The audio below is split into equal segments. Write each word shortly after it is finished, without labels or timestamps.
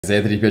It's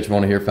Anthony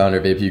Pietrobono here, founder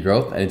of AP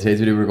Growth, and in today's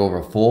video we're going to go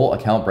over a full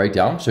account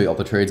breakdown, show you all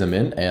the trades I'm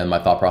in and my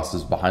thought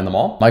process behind them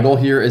all. My goal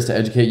here is to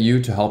educate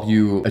you to help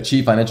you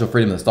achieve financial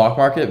freedom in the stock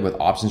market with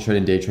options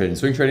trading, day trading, and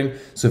swing trading.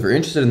 So if you're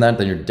interested in that,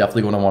 then you're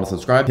definitely going to want to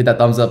subscribe. Hit that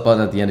thumbs up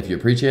button at the end if you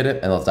appreciate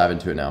it, and let's dive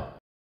into it now.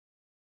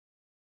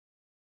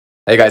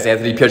 Hey guys,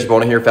 Anthony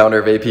Pietrobono here, founder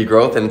of AP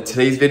Growth, and in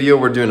today's video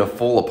we're doing a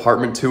full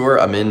apartment tour.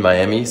 I'm in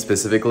Miami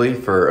specifically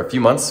for a few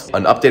months,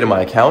 an update on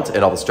my account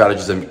and all the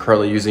strategies I'm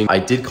currently using. I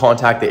did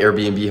contact the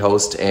Airbnb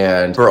host,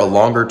 and for a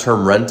longer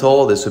term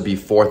rental, this would be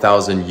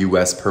 $4,000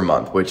 US per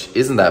month, which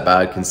isn't that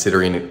bad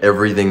considering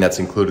everything that's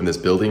included in this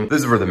building.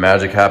 This is where the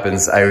magic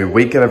happens. I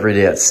wake up every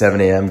day at 7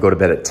 a.m., go to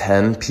bed at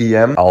 10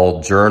 p.m.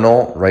 I'll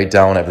journal, write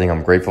down everything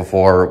I'm grateful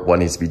for, what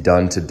needs to be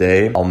done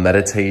today. I'll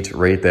meditate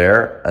right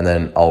there, and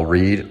then I'll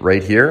read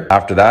right here.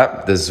 After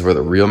that, this is where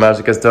the real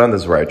magic is done.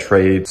 This is where I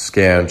trade,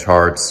 scan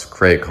charts,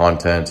 create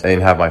content,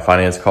 and have my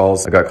finance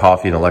calls. I got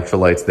coffee and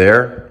electrolytes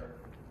there.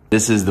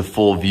 This is the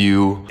full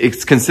view.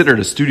 It's considered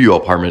a studio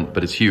apartment,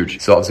 but it's huge.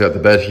 So obviously got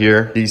the bed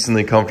here,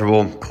 decently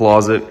comfortable,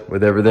 closet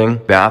with everything.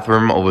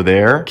 Bathroom over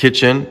there.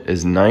 Kitchen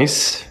is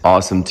nice.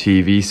 Awesome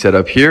TV set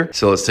up here.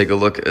 So let's take a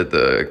look at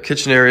the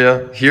kitchen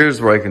area. Here's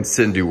where I can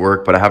sit and do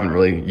work, but I haven't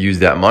really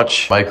used that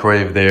much.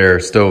 Microwave there,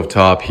 stove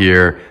top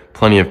here,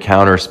 plenty of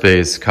counter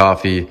space,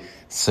 coffee,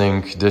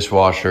 sink,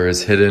 dishwasher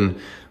is hidden.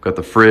 We've got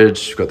the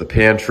fridge, we've got the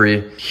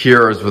pantry.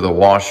 Here is where the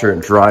washer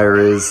and dryer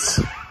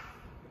is.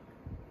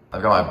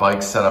 I've got my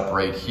bike set up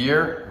right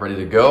here, ready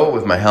to go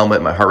with my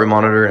helmet, my heart rate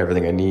monitor, and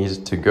everything I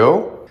need to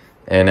go.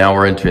 And now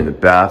we're entering the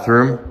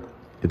bathroom.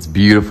 It's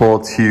beautiful,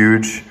 it's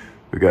huge.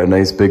 We've got a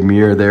nice big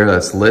mirror there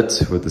that's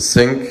lit with the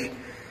sink.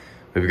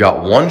 We've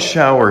got one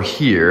shower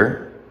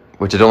here,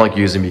 which I don't like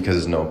using because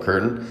there's no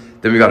curtain.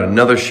 Then we got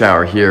another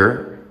shower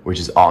here, which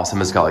is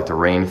awesome. It's got like the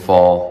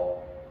rainfall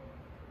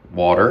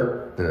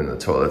water, and then the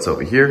toilet's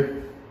over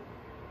here.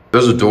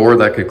 There's a door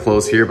that could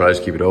close here, but I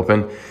just keep it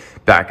open.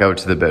 Back out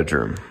to the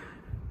bedroom.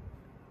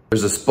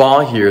 There's a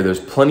spa here.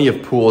 There's plenty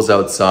of pools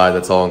outside.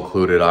 That's all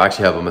included. I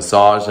actually have a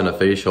massage and a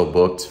facial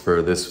booked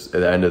for this at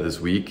the end of this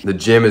week. The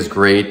gym is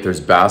great. There's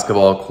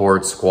basketball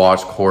courts,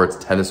 squash courts,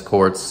 tennis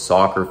courts,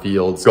 soccer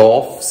fields,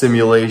 golf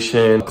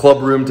simulation,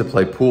 club room to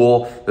play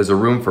pool. There's a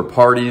room for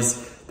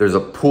parties. There's a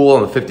pool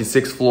on the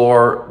 56th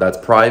floor that's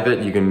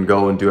private. You can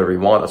go and do whatever you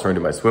want. That's where I do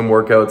my swim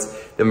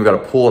workouts. Then we've got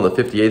a pool on the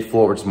 58th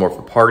floor, which is more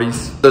for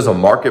parties. There's a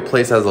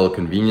marketplace that has a little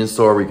convenience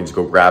store where you can just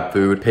go grab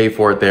food, pay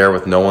for it there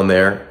with no one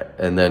there,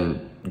 and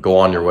then go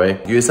on your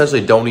way. You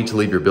essentially don't need to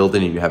leave your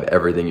building and you have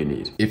everything you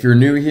need. If you're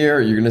new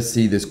here, you're gonna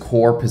see this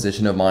core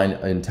position of mine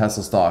in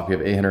Tesla stock. We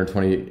have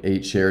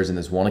 828 shares in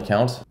this one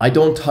account. I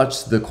don't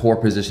touch the core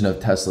position of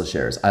Tesla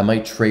shares. I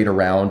might trade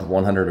around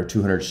 100 or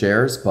 200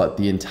 shares, but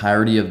the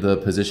entirety of the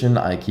position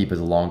I keep as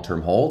a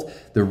long-term hold.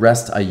 The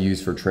rest I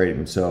use for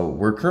trading. So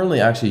we're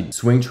currently actually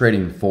swing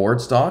trading Ford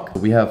stock.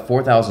 We have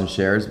 4,000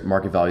 shares,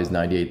 market value is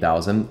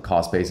 98,000,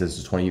 cost basis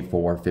is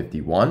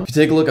 24.51. If you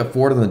take a look at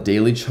Ford on the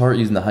daily chart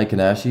using the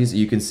Heikin-Ashis,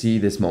 you can see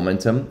this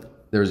momentum.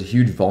 There's a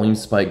huge volume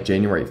spike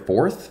January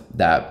 4th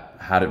that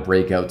had it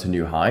break out to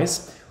new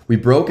highs. We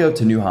broke out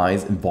to new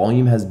highs and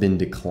volume has been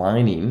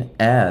declining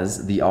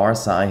as the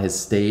RSI has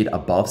stayed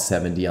above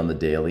 70 on the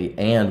daily,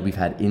 and we've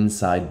had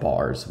inside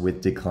bars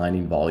with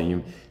declining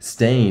volume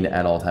staying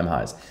at all-time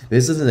highs.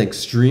 This is an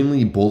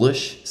extremely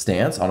bullish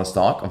stance on a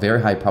stock, a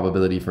very high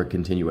probability for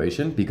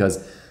continuation,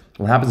 because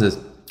what happens is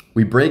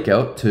we break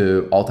out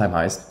to all-time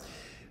highs,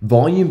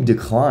 volume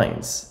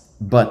declines,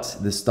 but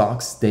the stock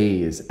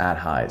stays at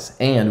highs.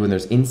 And when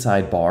there's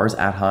inside bars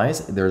at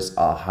highs, there's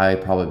a high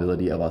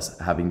probability of us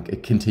having a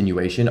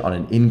continuation on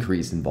an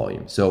increase in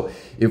volume. So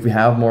if we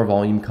have more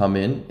volume come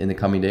in the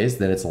coming days,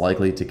 then it's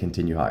likely to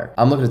continue higher.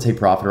 I'm looking to take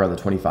profit around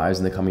the 25s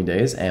in the coming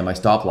days, and my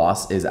stop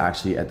loss is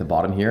actually at the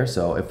bottom here.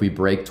 So if we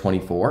break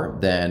 24,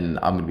 then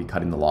I'm gonna be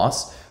cutting the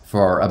loss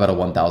for about a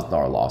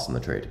 $1,000 loss on the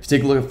trade. If you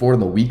take a look at Ford on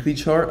the weekly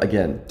chart,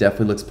 again,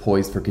 definitely looks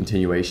poised for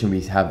continuation.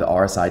 We have the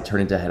RSI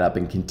turning to head up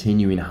and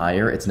continuing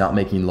higher. It's not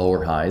making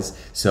lower highs,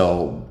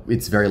 so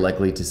it's very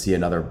likely to see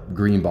another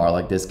green bar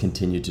like this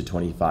continue to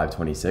 25,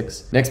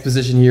 26. Next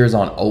position here is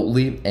on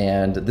Oatly,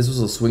 and this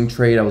was a swing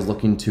trade I was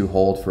looking to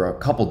hold for a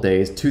couple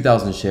days.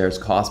 2,000 shares,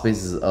 cost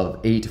basis of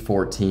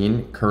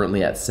 814,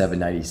 currently at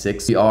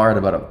 796. We are at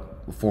about a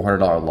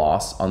 $400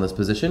 loss on this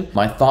position.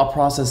 My thought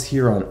process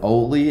here on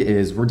Oatly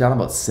is we're down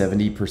about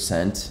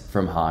 70%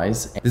 from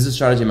highs. This is a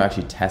strategy I'm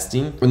actually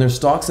testing. When there's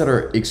stocks that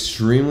are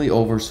extremely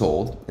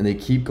oversold and they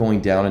keep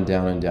going down and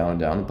down and down and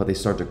down, but they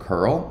start to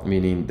curl,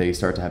 meaning they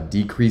start to have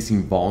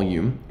decreasing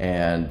volume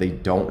and they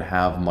don't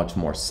have much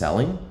more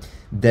selling,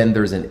 then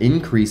there's an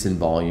increase in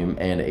volume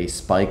and a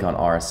spike on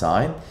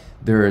RSI.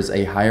 There is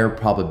a higher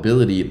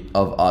probability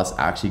of us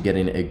actually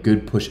getting a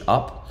good push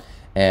up,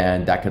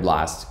 and that could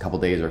last a couple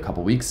days or a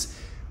couple weeks,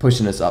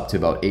 pushing us up to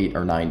about $8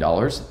 or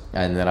 $9,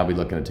 and then I'll be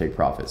looking to take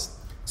profits.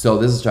 So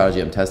this is a strategy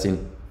I'm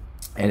testing,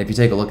 and if you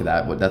take a look at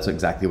that, that's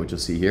exactly what you'll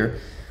see here.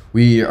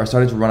 We are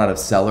starting to run out of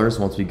sellers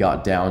once we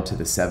got down to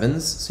the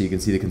 7s. So you can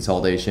see the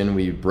consolidation.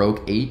 We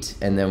broke 8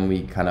 and then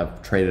we kind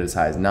of traded as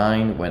high as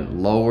 9, went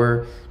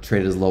lower,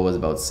 traded as low as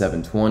about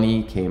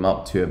 720, came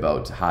up to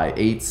about high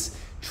 8s,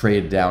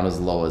 traded down as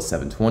low as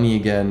 720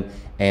 again,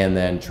 and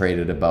then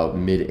traded about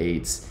mid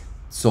 8s,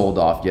 sold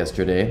off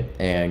yesterday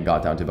and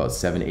got down to about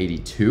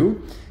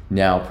 782.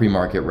 Now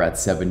pre-market we're at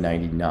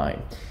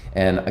 799.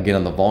 And again,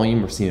 on the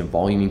volume, we're seeing a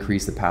volume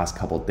increase the past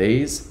couple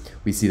days.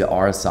 We see the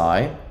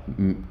RSI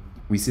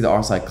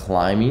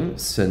climbing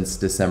since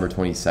December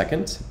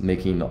 22nd,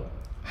 making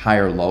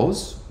higher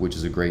lows, which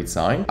is a great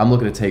sign. I'm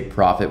looking to take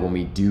profit when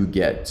we do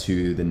get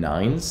to the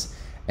 9s,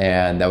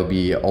 and that would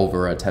be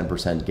over a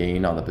 10%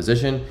 gain on the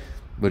position,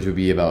 which would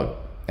be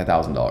about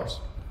 $1,000.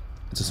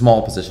 It's a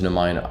small position of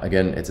mine.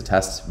 Again, it's a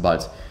test,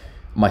 but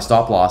my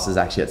stop loss is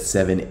actually at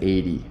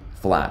 780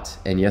 flat.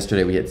 And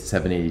yesterday we hit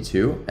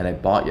 782 and I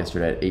bought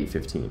yesterday at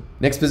 815.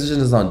 Next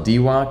position is on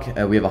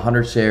DWAC. We have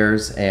 100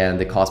 shares and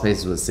the cost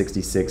basis was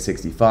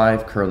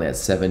 66.65, currently at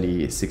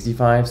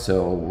 70.65.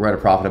 So we're at a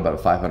profit of about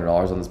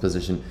 $500 on this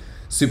position.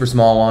 Super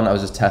small one. I was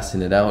just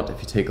testing it out.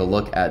 If you take a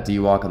look at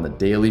DWAC on the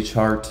daily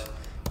chart,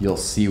 you'll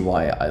see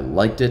why I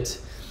liked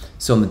it.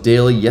 So on the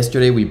daily,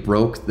 yesterday we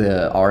broke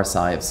the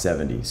RSI of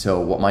 70. So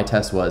what my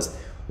test was,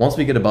 once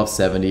we get above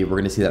 70, we're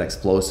gonna see that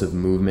explosive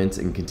movement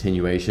and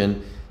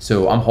continuation.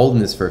 So I'm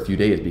holding this for a few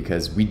days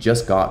because we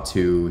just got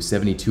to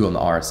 72 on the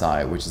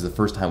RSI, which is the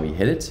first time we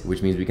hit it,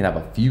 which means we can have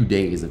a few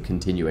days of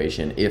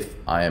continuation if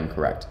I am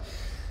correct.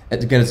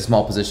 And again, it's a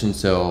small position,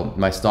 so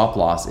my stop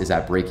loss is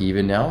at break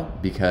even now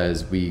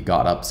because we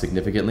got up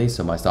significantly.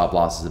 So my stop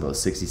loss is about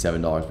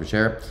 $67 per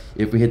share.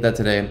 If we hit that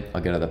today,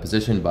 I'll get out of that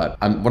position, but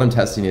what I'm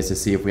testing is to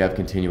see if we have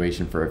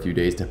continuation for a few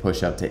days to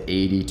push up to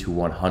 80 to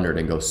 100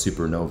 and go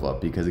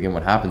supernova. Because again,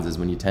 what happens is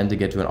when you tend to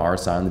get to an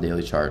RSI on the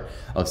daily chart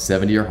of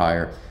 70 or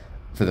higher,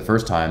 for the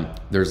first time,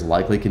 there's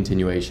likely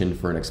continuation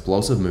for an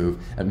explosive move,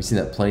 and we've seen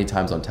that plenty of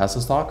times on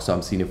Tesla stock, so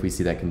I'm seeing if we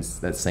see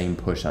that same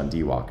push on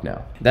DWAC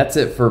now. That's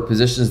it for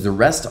positions. The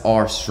rest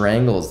are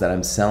strangles that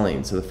I'm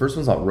selling. So the first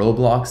one's on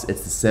Roblox.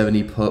 It's the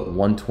 70 put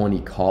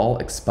 120 call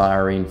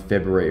expiring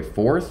February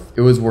 4th.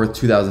 It was worth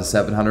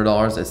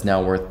 $2,700. It's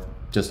now worth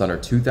just under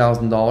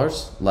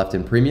 $2,000 left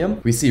in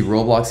premium. We see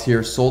Roblox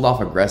here sold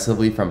off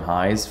aggressively from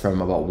highs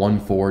from about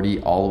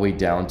 140 all the way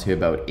down to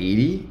about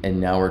 80,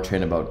 and now we're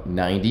trading about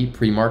 90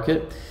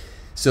 pre-market.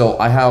 So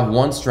I have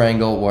one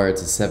strangle where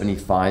it's a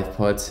 75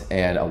 put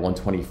and a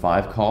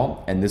 125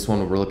 call, and this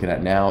one we're looking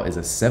at now is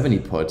a 70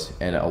 put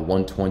and a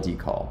 120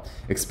 call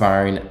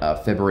expiring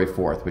February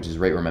 4th, which is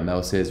right where my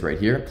mouse is right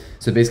here.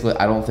 So basically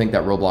I don't think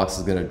that Roblox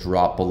is going to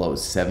drop below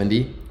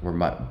 70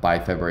 by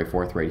February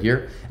 4th right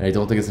here, and I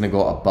don't think it's going to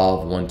go above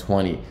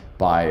 120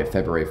 by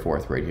February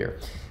 4th right here.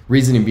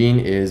 Reasoning being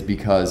is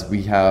because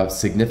we have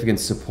significant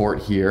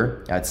support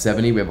here at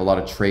 70. We have a lot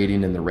of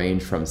trading in the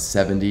range from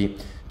 70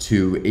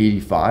 to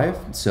 85,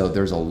 so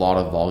there's a lot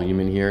of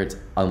volume in here. It's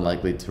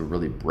unlikely to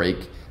really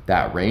break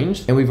that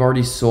range, and we've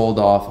already sold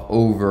off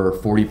over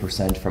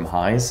 40% from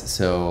highs,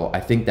 so I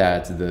think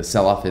that the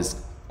sell-off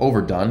is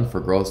overdone for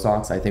growth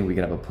stocks. I think we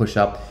can have a push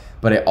up,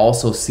 but I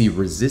also see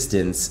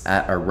resistance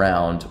at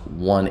around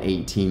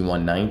 118,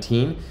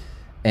 119,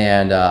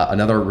 and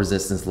another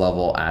resistance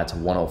level at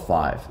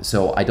 105.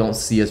 So I don't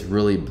see us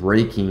really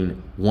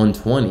breaking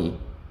 120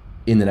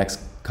 in the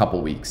next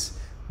couple weeks.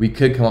 We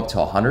could come up to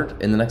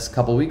 100 in the next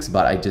couple weeks,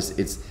 but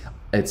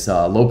it's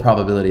a low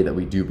probability that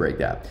we do break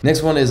that.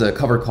 Next one is a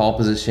covered call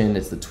position.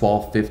 It's the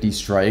 1250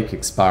 strike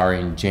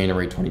expiring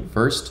January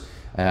 21st.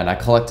 And I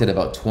collected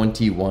about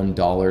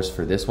 $21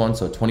 for this one.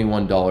 So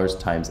 $21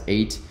 times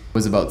 8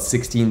 was about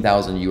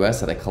 16,000 US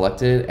that I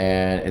collected,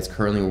 and it's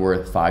currently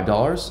worth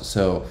 $5.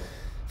 So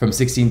from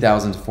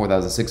 16,000 to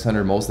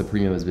 4,600, most of the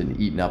premium has been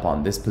eaten up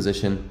on this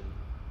position.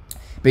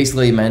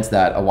 Basically it meant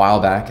that a while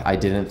back, I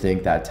didn't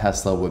think that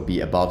Tesla would be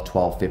above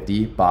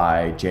 1250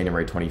 by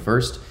January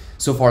 21st.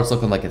 So far it's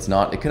looking like it's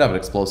not. It could have an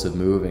explosive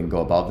move and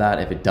go above that.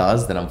 If it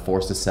does, then I'm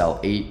forced to sell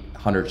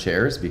 800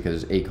 shares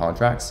because there's 8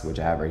 contracts, which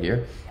I have right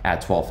here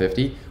at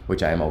 1250,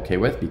 which I am okay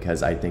with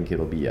because I think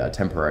it'll be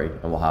temporary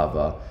and we'll have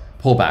a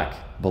pullback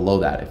below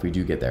that if we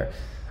do get there.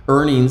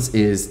 Earnings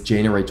is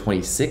January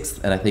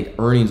 26th, and I think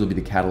earnings will be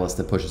the catalyst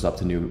to push us up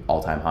to new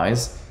all-time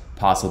highs,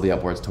 possibly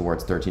upwards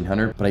towards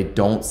 1300, but I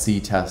don't see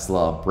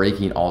Tesla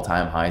breaking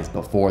all-time highs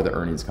before the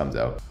earnings comes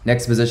out.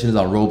 Next position is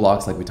on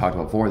Roblox, like we talked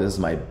about before. This is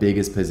my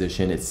biggest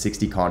position. It's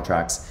 60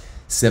 contracts,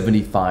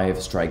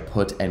 75 strike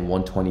put and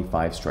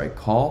 125 strike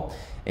call.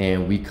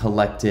 And we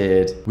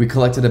collected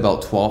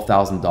about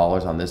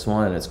 $12,000 on this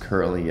one, and it's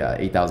currently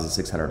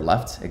 8,600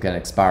 left. Again,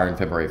 expiring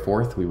February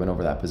 4th. We went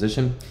over that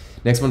position.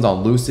 Next one's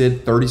on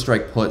Lucid, 30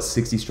 strike put,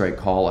 60 strike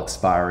call,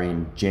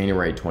 expiring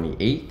January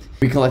 28th.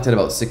 We collected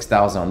about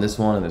 6,000 on this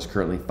one, and there's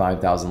currently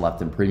 5,000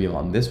 left in premium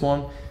on this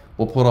one.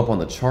 We'll pull it up on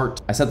the chart.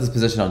 I set this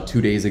position on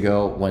 2 days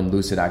ago when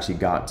Lucid actually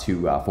got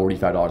to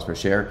 $45 per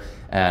share.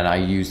 And I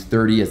used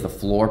 30 as the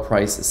floor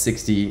price,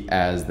 60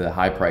 as the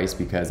high price,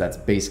 because that's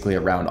basically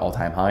around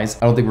all-time highs.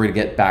 I don't think we're gonna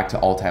get back to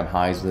all-time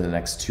highs within the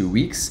next 2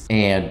 weeks.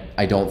 And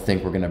I don't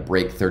think we're gonna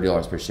break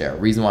 $30 per share.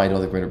 Reason why I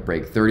don't think we're gonna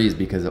break 30 is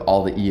because of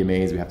all the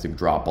EMAs we have to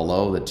drop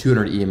below. The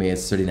 200 EMA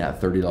is sitting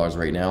at $30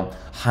 right now.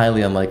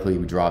 Highly unlikely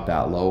we drop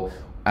that low,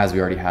 as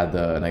we already had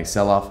the nice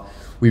sell-off.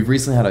 We've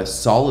recently had a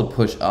solid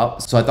push up,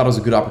 so I thought it was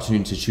a good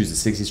opportunity to choose the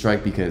 60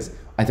 strike because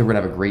I think we're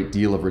gonna have a great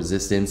deal of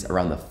resistance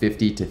around the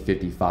 $50 to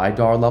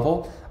 $55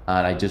 level.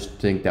 And I just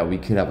think that we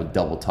could have a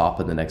double top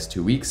in the next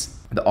 2 weeks.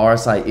 The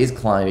RSI is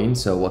climbing,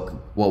 so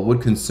what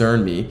would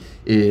concern me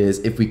is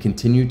if we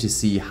continue to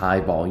see high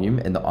volume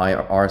and the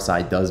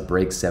RSI does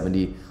break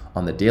 70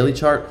 on the daily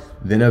chart,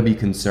 then I'll be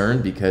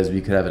concerned because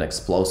we could have an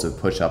explosive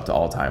push up to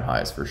all-time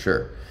highs for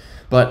sure.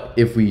 But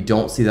if we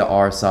don't see the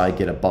RSI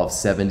get above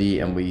 70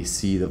 and we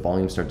see the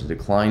volume start to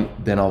decline,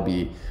 then I'll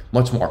be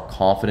much more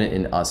confident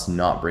in us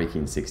not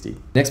breaking 60.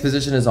 Next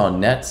position is on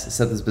nets.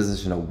 Set this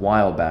position a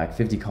while back,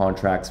 50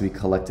 contracts. We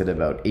collected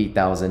about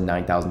 $8,000,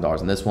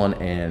 $9,000 in this one,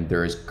 and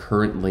there is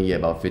currently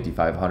about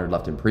 $5,500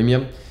 left in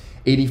premium.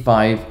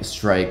 85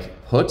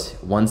 strike put,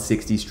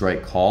 160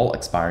 strike call,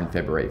 expiring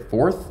February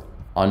 4th.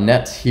 On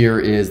net, here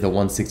is the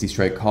 160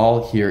 strike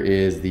call. Here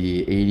is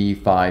the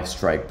 85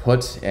 strike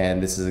put,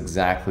 and this is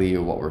exactly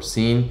what we're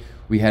seeing.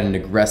 We had an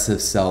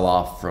aggressive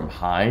sell-off from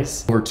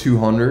highs over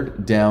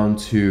 200 down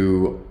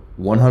to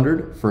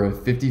 100 for a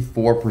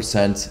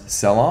 54%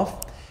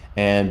 sell-off.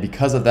 And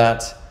because of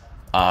that,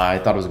 I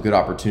thought it was a good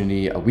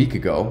opportunity a week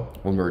ago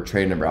when we were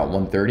trading around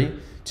 130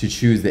 to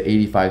choose the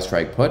 85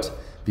 strike put,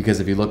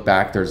 because if you look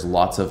back, there's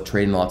lots of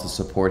trading, lots of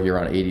support here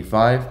on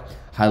 85.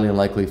 Highly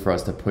unlikely for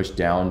us to push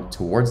down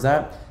towards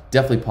that.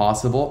 Definitely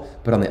possible,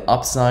 but on the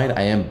upside,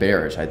 I am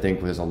bearish. I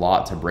think there's a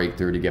lot to break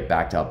through to get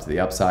back up to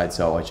the upside,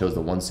 so I chose the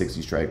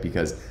 160 strike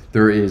because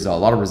there is a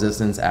lot of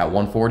resistance at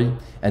 140,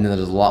 and then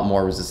there's a lot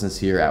more resistance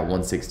here at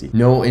 160.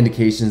 No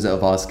indications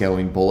of us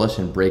going bullish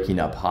and breaking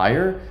up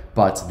higher,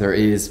 but there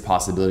is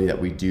possibility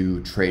that we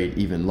do trade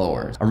even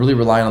lower. I'm really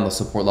relying on the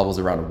support levels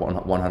around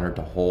 100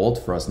 to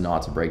hold for us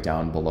not to break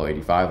down below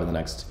 85 in the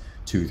next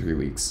 2-3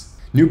 weeks.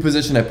 New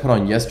position I put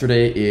on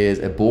yesterday is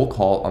a bull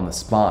call on the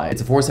SPY. It's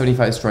a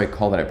 475 strike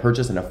call that I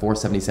purchased and a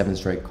 477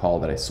 strike call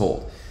that I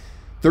sold.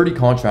 30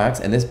 contracts,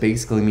 and this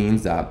basically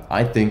means that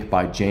I think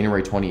by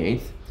January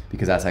 28th,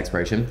 because that's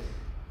expiration,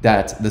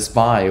 that the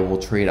SPY will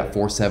trade at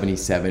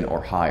 477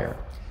 or higher.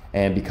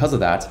 And because of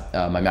that,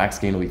 my max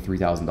gain will be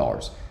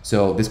 $3,000.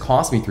 So this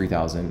cost me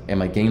 $3,000 and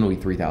my gain will be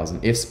 $3,000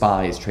 if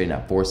SPY is trading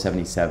at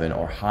 477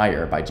 or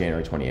higher by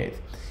January 28th.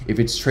 If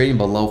it's trading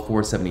below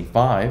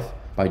 475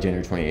 by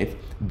January 28th,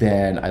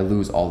 then I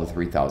lose all the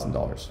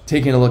 $3,000.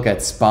 Taking a look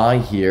at SPY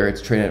here,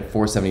 it's trading at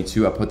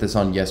 472. I put this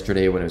on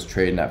yesterday when it was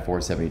trading at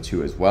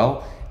 472 as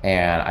well.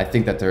 And I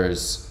think that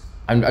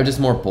I'm just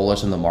more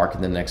bullish on the market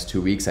in the next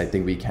 2 weeks. I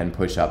think we can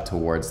push up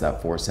towards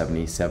that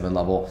 477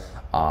 level,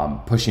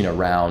 pushing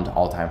around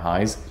all-time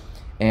highs.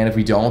 And if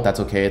we don't, that's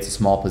okay. It's a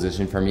small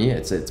position for me.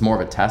 It's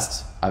more of a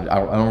test. I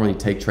don't really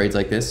take trades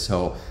like this,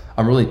 so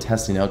I'm really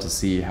testing out to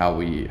see how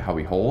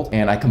we hold.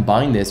 And I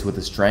combine this with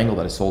the strangle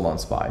that I sold on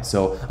SPY.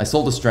 So I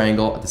sold the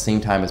strangle at the same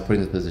time as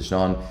putting this position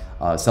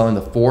on, selling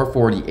the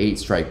 448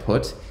 strike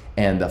put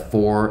and the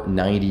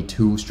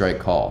 492 strike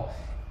call.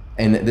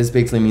 And this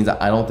basically means that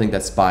I don't think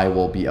that SPY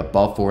will be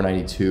above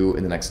 492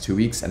 in the next 2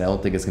 weeks, and I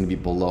don't think it's going to be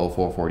below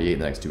 448 in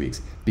the next 2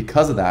 weeks.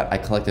 Because of that, I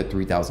collected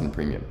 3,000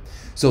 premium.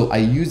 So I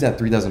used that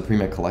 3,000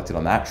 premium I collected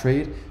on that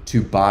trade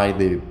to buy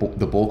the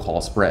bull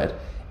call spread.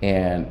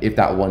 And if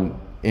that one,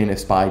 and if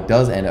SPY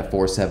does end at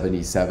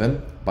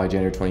 477 by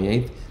January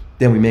 28th,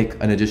 then we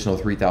make an additional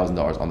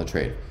 $3,000 on the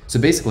trade. So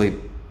basically,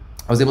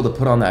 I was able to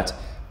put on that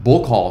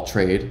bull call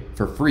trade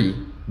for free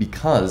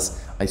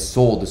because I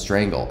sold the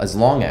strangle as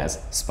long as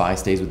SPY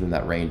stays within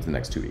that range in the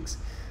next 2 weeks.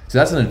 So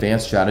that's an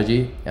advanced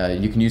strategy.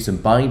 You can use some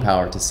buying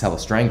power to sell a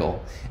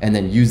strangle and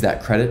then use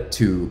that credit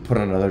to put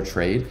on another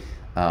trade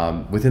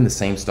within the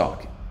same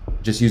stock,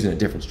 just using a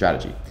different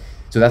strategy.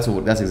 So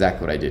that's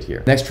exactly what I did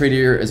here. Next trade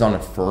here is on a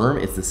firm.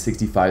 It's the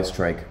 65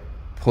 strike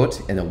put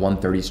and the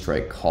 130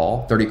 strike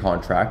call, 30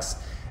 contracts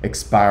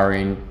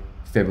expiring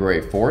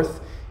February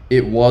 4th.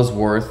 It was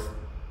worth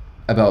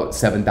about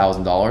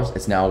 $7,000.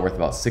 It's now worth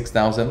about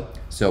 $6,000.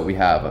 So we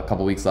have a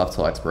couple weeks left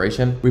till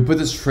expiration. We put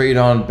this trade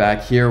on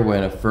back here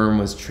when a firm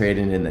was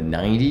trading in the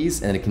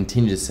 90s and it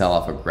continued to sell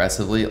off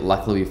aggressively.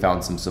 Luckily, we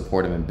found some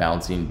support and been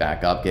bouncing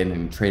back up, getting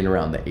and trading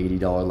around the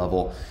 $80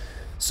 level.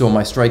 So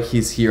my strike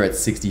is here at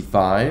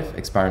 65,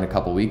 expiring in a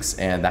couple weeks,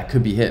 and that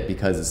could be hit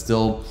because it's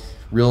still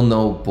real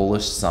no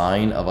bullish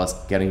sign of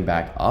us getting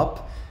back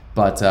up.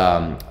 But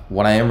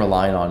what I am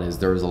relying on is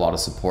there's a lot of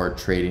support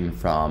trading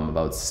from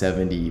about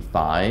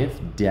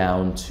 75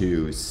 down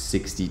to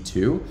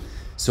 62.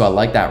 So I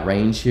like that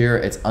range here.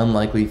 It's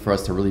unlikely for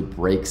us to really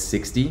break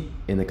 60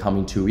 in the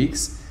coming 2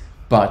 weeks,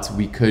 but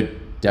we could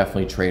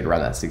definitely trade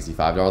around that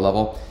 $65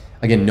 level.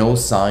 Again, no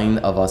sign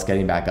of us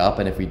getting back up,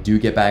 and if we do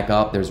get back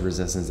up, there's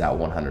resistance at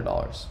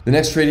 $100. The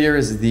next trade here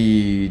is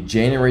the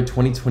January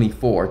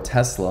 2024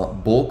 Tesla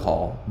bull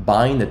call,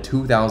 buying the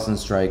 2000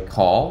 strike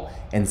call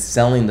and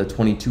selling the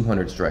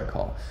 2200 strike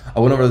call. I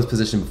went over this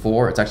position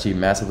before. It's actually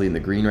massively in the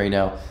green right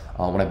now.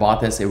 When I bought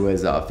this, it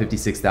was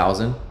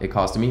 56,000 it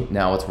costed me.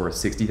 Now it's worth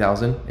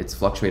 60,000. It's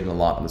fluctuating a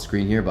lot on the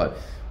screen here, but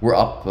we're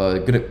up a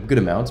good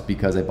amount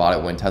because I bought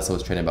it when Tesla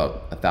was trading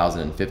about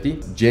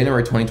 1,050.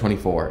 January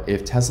 2024,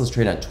 if Tesla's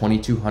trading at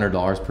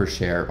 $2,200 per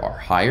share or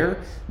higher,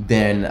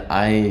 then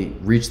I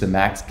reach the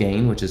max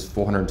gain, which is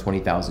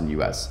 420,000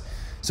 US.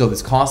 So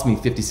this cost me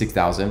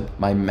 56,000.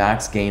 My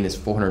max gain is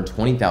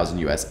 420,000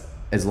 US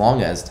as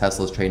long as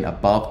Tesla's trading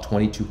above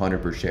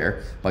 2,200 per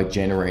share by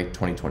January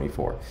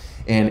 2024.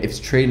 And if it's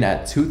trading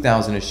at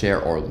 2,000 a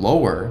share or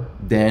lower,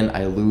 then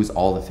I lose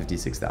all the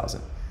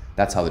 56,000.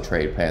 That's how the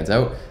trade pans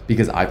out,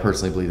 because I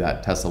personally believe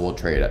that Tesla will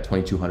trade at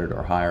 2,200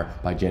 or higher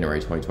by January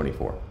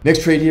 2024.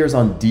 Next trade here is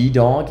on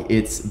D-Dog.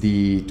 It's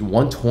the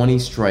 120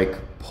 strike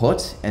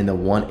put and the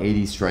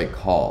 180 strike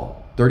call.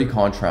 30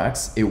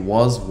 contracts. It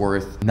was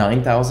worth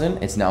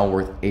 9,000. It's now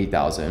worth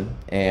 8,000,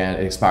 and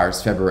it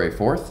expires February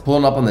 4th.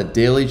 Pulling up on the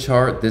daily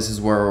chart, this is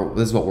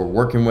what we're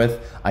working with.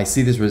 I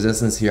see this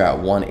resistance here at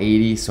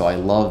 180, so I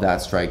love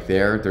that strike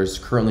there. There's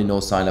currently no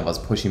sign of us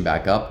pushing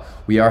back up.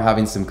 We are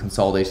having some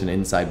consolidation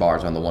inside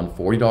bars on the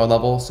 $140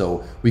 level,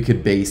 so we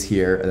could base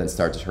here and then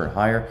start to turn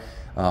higher.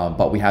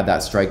 But we had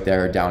that strike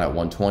there down at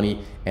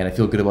 120, and I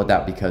feel good about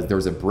that because there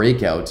was a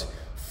breakout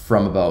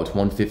from about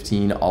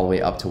 115 all the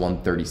way up to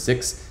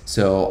 136.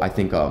 So I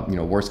think,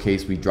 worst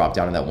case, we drop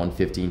down to that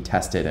 115,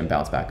 test it, and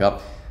bounce back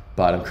up.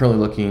 But I'm currently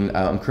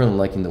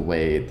liking the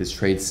way this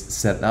trade's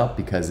set up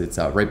because it's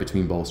right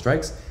between both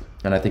strikes,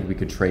 and I think we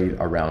could trade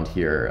around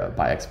here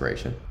by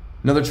expiration.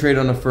 Another trade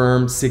on a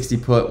firm, 60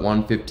 put,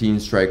 115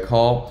 strike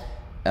call,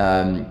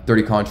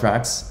 30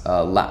 contracts.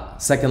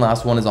 Second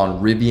last one is on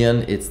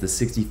Rivian. It's the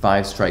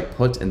 65 strike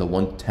put and the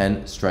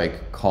 110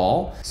 strike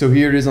call. So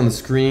here it is on the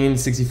screen,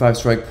 65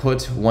 strike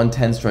put,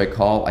 110 strike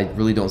call. I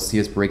really don't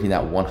see us breaking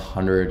that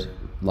 100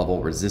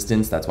 level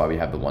resistance. That's why we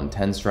have the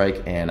 110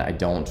 strike, and I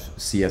don't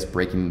see us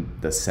breaking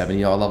the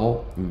 $70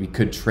 level. We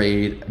could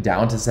trade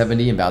down to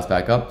 70 and bounce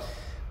back up.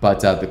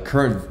 But the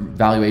current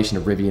valuation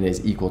of Rivian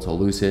is equal to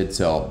Lucid,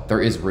 so there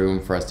is room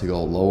for us to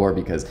go lower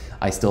because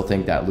I still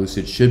think that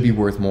Lucid should be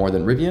worth more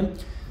than Rivian.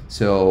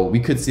 So we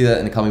could see that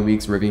in the coming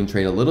weeks, Rivian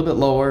trade a little bit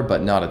lower,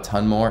 but not a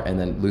ton more, and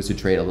then Lucid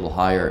trade a little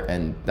higher,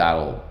 and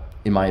that'll,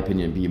 in my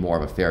opinion, be more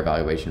of a fair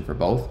valuation for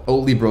both.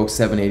 Oatly broke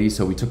 780,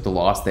 so we took the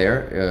loss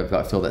there.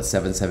 Got filled at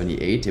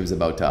 778. It was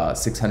about a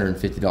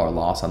 $650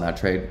 loss on that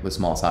trade with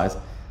small size.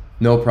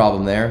 No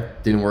problem there.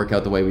 Didn't work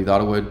out the way we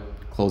thought it would.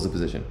 Close the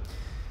position.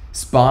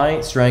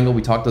 SPY Strangle,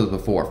 we talked about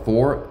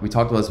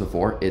this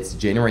before. It's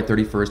January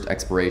 31st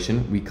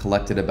expiration. We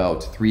collected about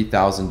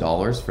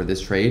 $3,000 for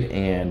this trade,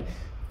 and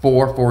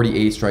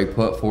 448 strike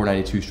put,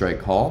 492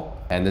 strike call.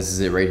 And this is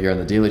it right here on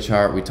the daily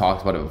chart. We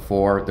talked about it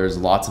before. There's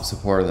lots of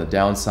support on the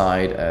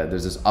downside.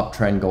 There's this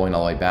uptrend going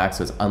all the way back,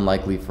 so it's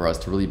unlikely for us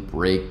to really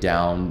break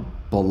down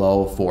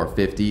below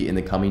 450 in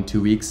the coming 2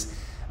 weeks.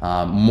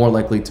 More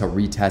likely to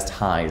retest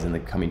highs in the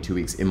coming 2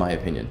 weeks, in my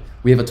opinion.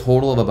 We have a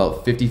total of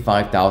about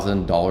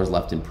 $55,000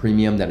 left in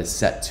premium that is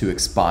set to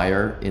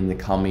expire in the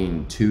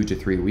coming 2 to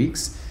 3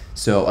 weeks.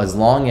 So as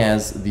long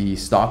as the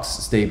stocks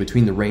stay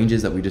between the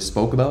ranges that we just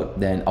spoke about,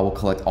 then I will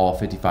collect all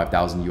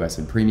 55,000 US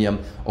in premium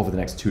over the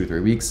next 2 to 3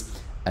 weeks,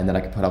 and then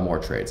I can put on more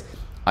trades.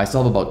 I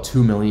still have about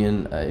 2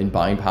 million in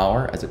buying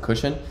power as a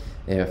cushion.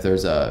 If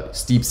there's a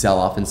steep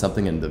sell-off in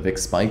something and the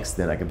VIX spikes,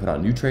 then I can put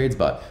on new trades.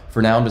 But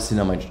for now, I'm just sitting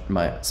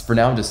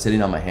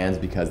on my hands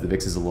because the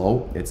VIX is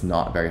low. It's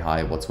not very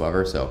high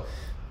whatsoever. So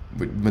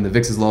when the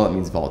VIX is low, that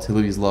means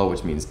volatility is low,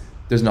 which means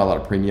there's not a lot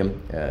of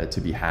premium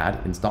to be had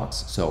in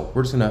stocks. So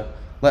we're just gonna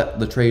let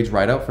the trades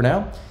ride out for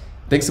now.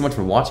 Thanks so much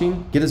for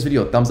watching. Give this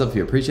video a thumbs up if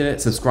you appreciate it.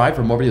 Subscribe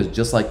for more videos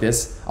just like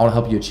this. I want to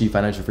help you achieve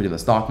financial freedom in the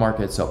stock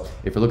market. So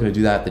if you're looking to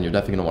do that, then you're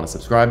definitely going to want to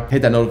subscribe.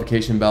 Hit that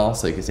notification bell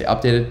so you can stay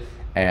updated,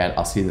 and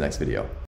I'll see you in the next video.